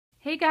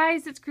Hey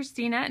guys, it's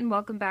Christina and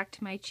welcome back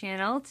to my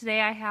channel.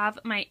 Today I have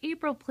my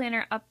April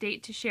planner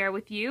update to share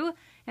with you.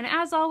 And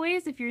as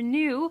always, if you're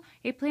new,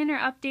 a planner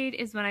update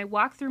is when I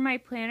walk through my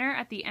planner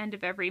at the end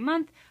of every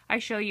month. I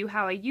show you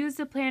how I use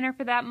the planner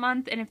for that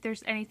month and if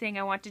there's anything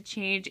I want to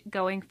change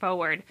going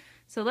forward.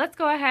 So let's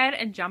go ahead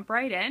and jump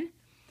right in.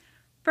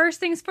 First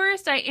things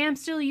first, I am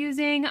still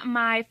using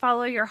my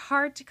Follow Your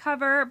Heart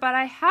cover, but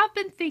I have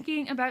been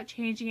thinking about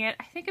changing it.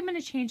 I think I'm going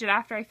to change it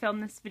after I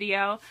film this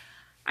video.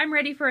 I'm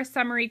ready for a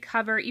summery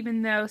cover,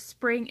 even though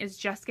spring is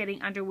just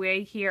getting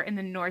underway here in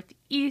the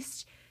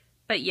Northeast.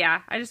 But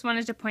yeah, I just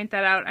wanted to point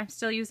that out. I'm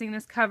still using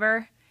this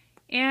cover,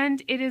 and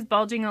it is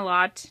bulging a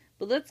lot.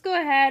 But let's go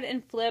ahead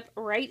and flip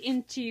right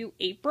into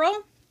April.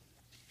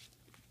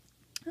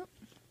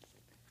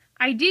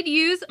 I did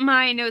use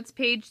my notes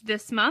page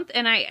this month,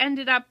 and I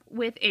ended up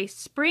with a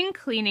spring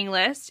cleaning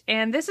list,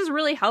 and this is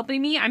really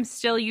helping me. I'm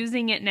still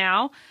using it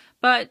now.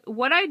 But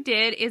what I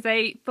did is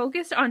I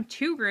focused on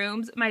two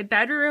rooms, my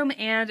bedroom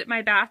and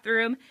my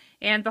bathroom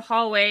and the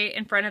hallway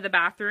in front of the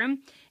bathroom.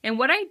 And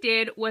what I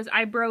did was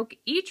I broke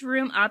each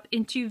room up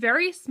into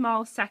very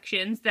small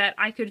sections that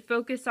I could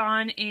focus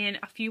on in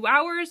a few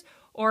hours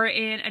or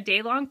in a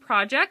day-long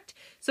project.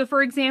 So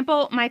for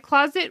example, my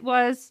closet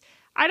was,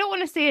 I don't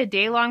want to say a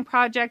day-long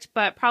project,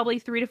 but probably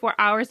 3 to 4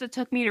 hours it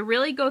took me to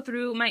really go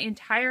through my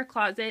entire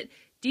closet,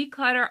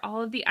 declutter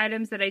all of the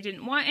items that I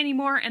didn't want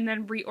anymore, and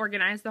then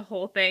reorganize the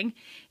whole thing.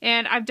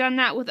 And I've done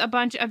that with a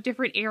bunch of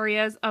different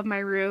areas of my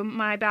room.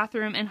 My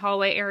bathroom and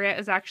hallway area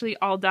is actually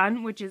all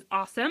done, which is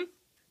awesome.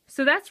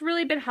 So that's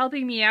really been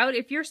helping me out.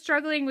 If you're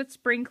struggling with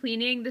spring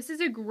cleaning, this is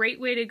a great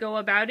way to go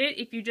about it.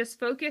 If you just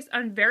focus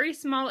on very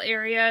small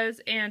areas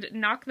and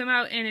knock them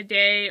out in a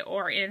day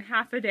or in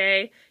half a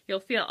day, you'll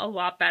feel a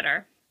lot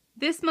better.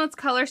 This month's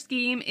color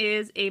scheme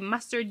is a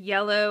mustard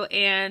yellow,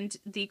 and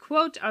the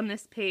quote on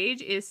this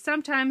page is,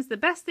 "Sometimes the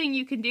best thing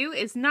you can do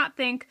is not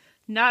think,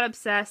 not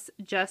obsess,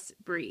 just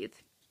breathe."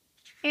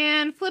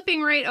 And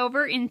flipping right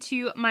over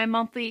into my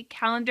monthly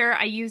calendar,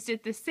 I used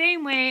it the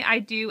same way I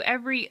do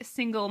every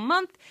single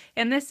month,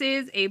 and this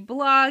is a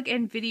blog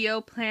and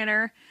video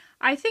planner.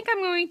 I think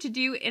I'm going to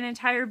do an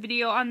entire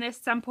video on this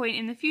some point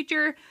in the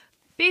future.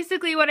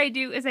 Basically what I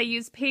do is I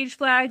use page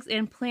flags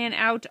and plan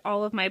out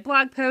all of my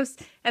blog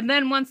posts, and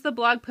then once the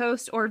blog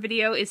post or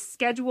video is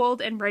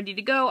scheduled and ready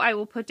to go, I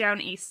will put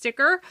down a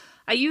sticker.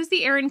 I use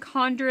the Erin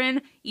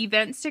Condren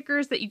event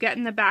stickers that you get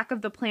in the back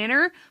of the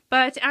planner,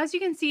 but as you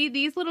can see,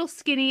 these little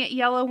skinny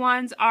yellow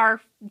ones are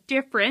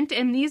different,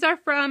 and these are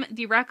from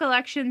the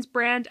Recollections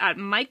brand at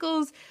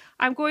Michael's.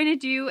 I'm going to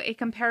do a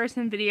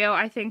comparison video,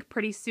 I think,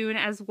 pretty soon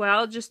as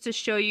well, just to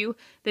show you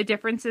the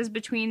differences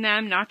between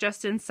them, not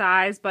just in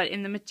size, but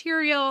in the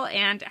material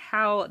and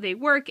how they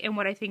work and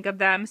what I think of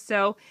them.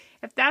 So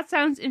if that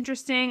sounds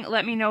interesting,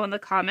 let me know in the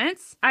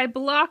comments. I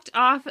blocked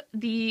off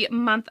the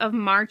month of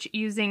March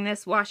using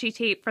this washi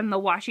tape from the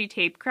Washi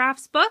Tape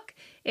Crafts book,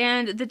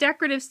 and the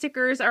decorative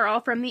stickers are all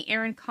from the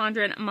Erin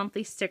Condren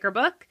monthly sticker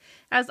book.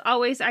 As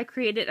always, I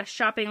created a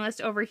shopping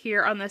list over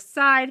here on the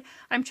side.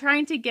 I'm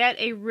trying to get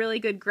a really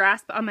good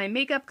grasp on my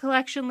makeup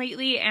collection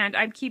lately, and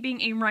I'm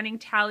keeping a running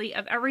tally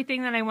of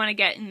everything that I want to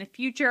get in the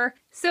future.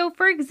 So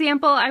for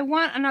example, I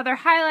want another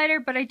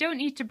highlighter, but I don't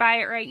need to buy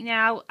it right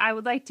now. I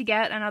would like to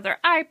get another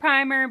eye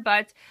primer,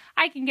 but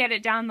I can get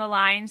it down the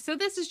line. So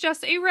this is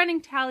just a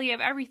running tally of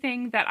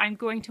everything that I'm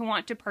going to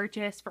want to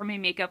purchase for my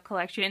makeup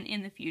collection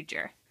in the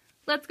future.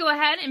 Let's go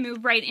ahead and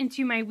move right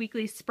into my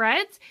weekly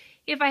spreads.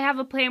 If I have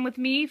a plan with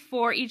me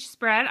for each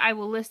spread, I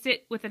will list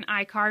it with an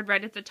iCard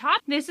right at the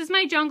top. This is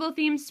my jungle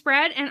themed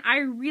spread, and I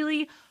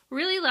really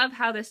love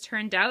how this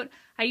turned out.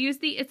 I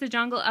used the It's a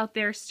Jungle Out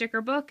There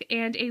sticker book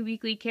and a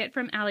weekly kit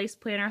from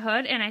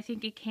AlliesPlannerHood, and I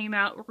think it came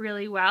out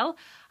really well.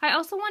 I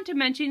also want to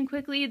mention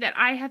quickly that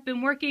I have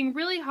been working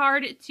really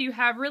hard to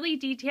have really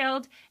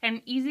detailed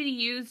and easy to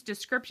use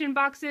description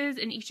boxes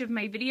in each of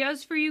my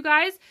videos for you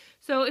guys.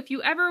 So if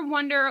you ever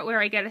wonder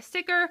where I get a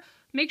sticker,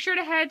 make sure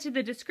to head to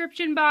the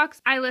description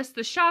box. I list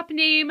the shop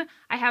name,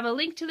 I have a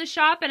link to the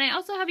shop, and I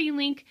also have a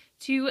link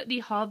to the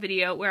haul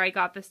video where I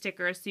got the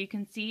stickers, so you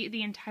can see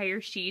the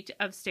entire sheet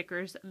of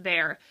stickers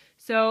there.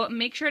 So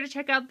make sure to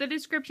check out the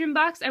description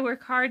box. I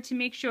work hard to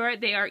make sure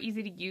they are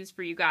easy to use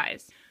for you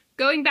guys.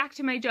 Going back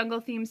to my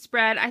jungle theme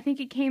spread, I think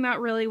it came out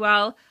really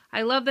well.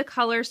 I love the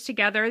colors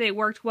together. They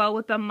worked well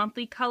with the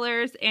monthly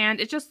colors, and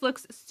it just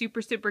looks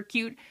super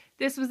cute.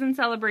 This was in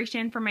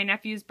celebration for my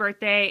nephew's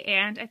birthday,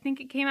 and I think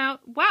it came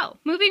out well.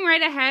 Moving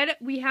right ahead,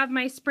 we have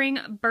my spring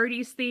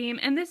birdies theme,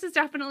 and this is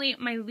definitely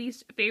my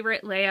least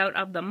favorite layout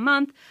of the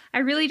month. I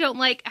really don't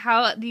like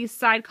how these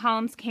side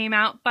columns came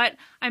out, but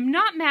I'm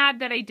not mad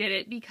that I did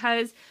it,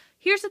 because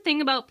here's the thing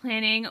about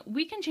planning.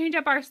 We can change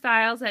up our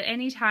styles at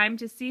any time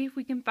to see if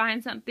we can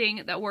find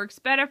something that works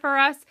better for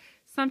us.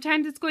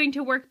 Sometimes it's going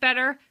to work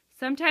better,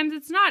 sometimes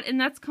it's not, and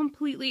that's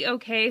completely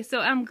okay. So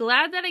I'm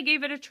glad that I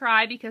gave it a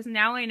try, because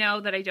now I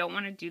know that I don't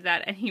want to do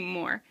that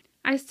anymore.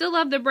 I still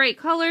love the bright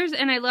colors,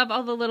 and I love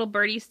all the little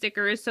birdie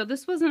stickers, so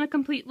this wasn't a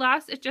complete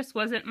loss, it just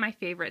wasn't my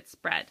favorite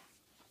spread.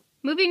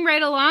 Moving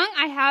right along,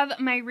 I have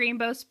my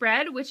rainbow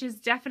spread, which is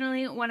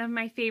definitely one of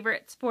my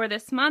favorites for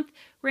this month.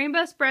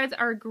 Rainbow spreads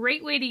are a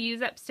great way to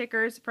use up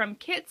stickers from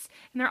kits,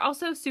 and they're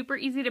also super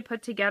easy to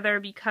put together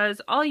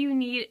because all you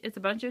need is a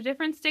bunch of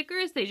different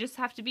stickers. They just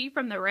have to be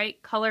from the right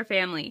color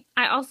family.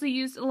 I also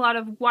used a lot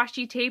of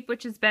washi tape,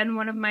 which has been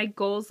one of my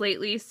goals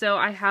lately, so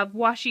I have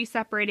washi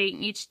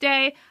separating each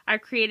day. I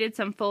created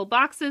some full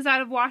boxes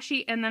out of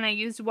washi, and then I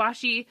used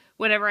washi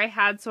whenever I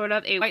had sort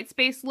of a white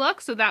space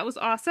look, so that was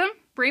awesome.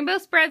 Rainbow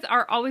spreads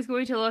are always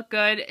going to look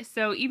good,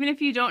 so even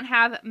if you don't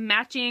have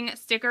matching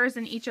stickers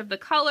in each of the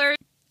colors,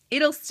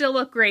 it'll still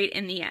look great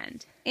in the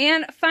end.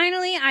 And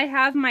finally, I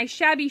have my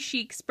shabby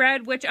chic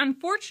spread, which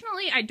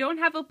unfortunately I don't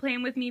have a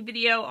plan with me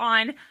video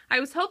on. I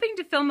was hoping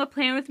to film a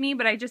plan with me,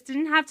 but I just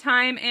didn't have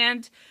time,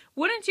 and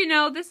wouldn't you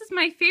know, this is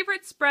my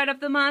favorite spread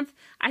of the month.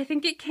 I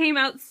think it came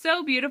out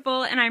so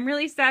beautiful, and I'm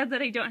really sad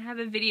that I don't have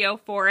a video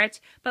for it.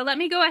 But let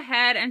me go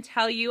ahead and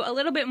tell you a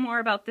little bit more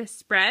about this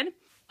spread.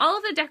 All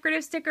of the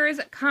decorative stickers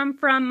come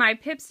from my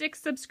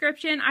Pipsticks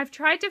subscription. I've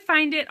tried to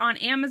find it on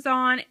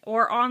Amazon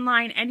or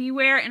online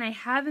anywhere, and I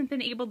haven't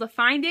been able to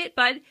find it,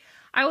 but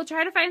I will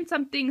try to find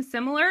something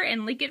similar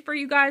and link it for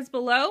you guys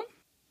below.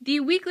 The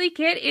weekly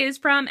kit is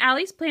from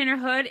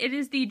AlliesPlannerHood. It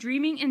is the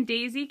Dreaming and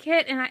Daisy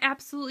kit, and I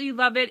absolutely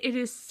love it. It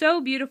is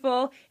so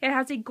beautiful. It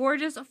has a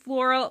gorgeous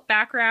floral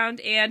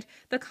background, and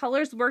the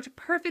colors worked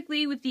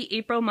perfectly with the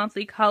April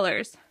monthly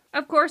colors.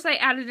 Of course, I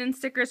added in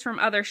stickers from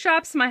other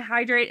shops. My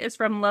hydrate is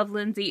from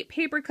Lindsay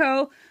Paper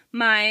Co.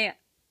 My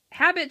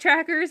habit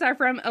trackers are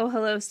from Oh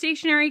Hello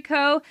Stationery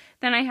Co.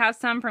 Then I have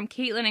some from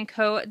Caitlin &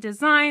 Co.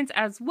 Designs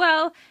as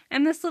well.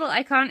 And this little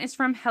icon is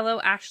from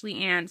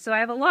HelloAshleyAnn. So I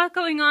have a lot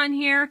going on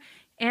here,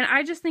 and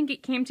I just think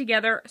it came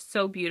together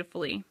so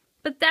beautifully.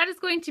 But that is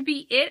going to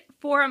be it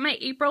for my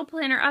April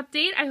planner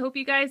update. I hope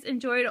you guys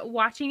enjoyed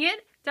watching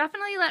it.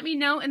 Definitely let me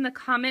know in the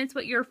comments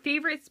what your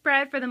favorite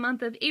spread for the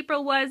month of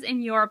April was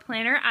in your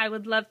planner. I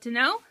would love to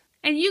know.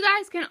 And you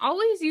guys can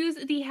always use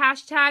the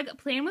hashtag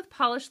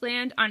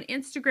PlanWithPolishland on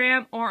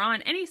Instagram or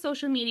on any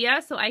social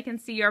media so I can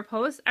see your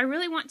posts. I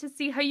really want to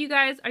see how you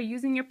guys are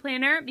using your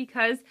planner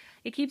because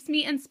it keeps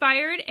me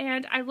inspired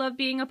and I love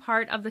being a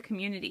part of the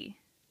community.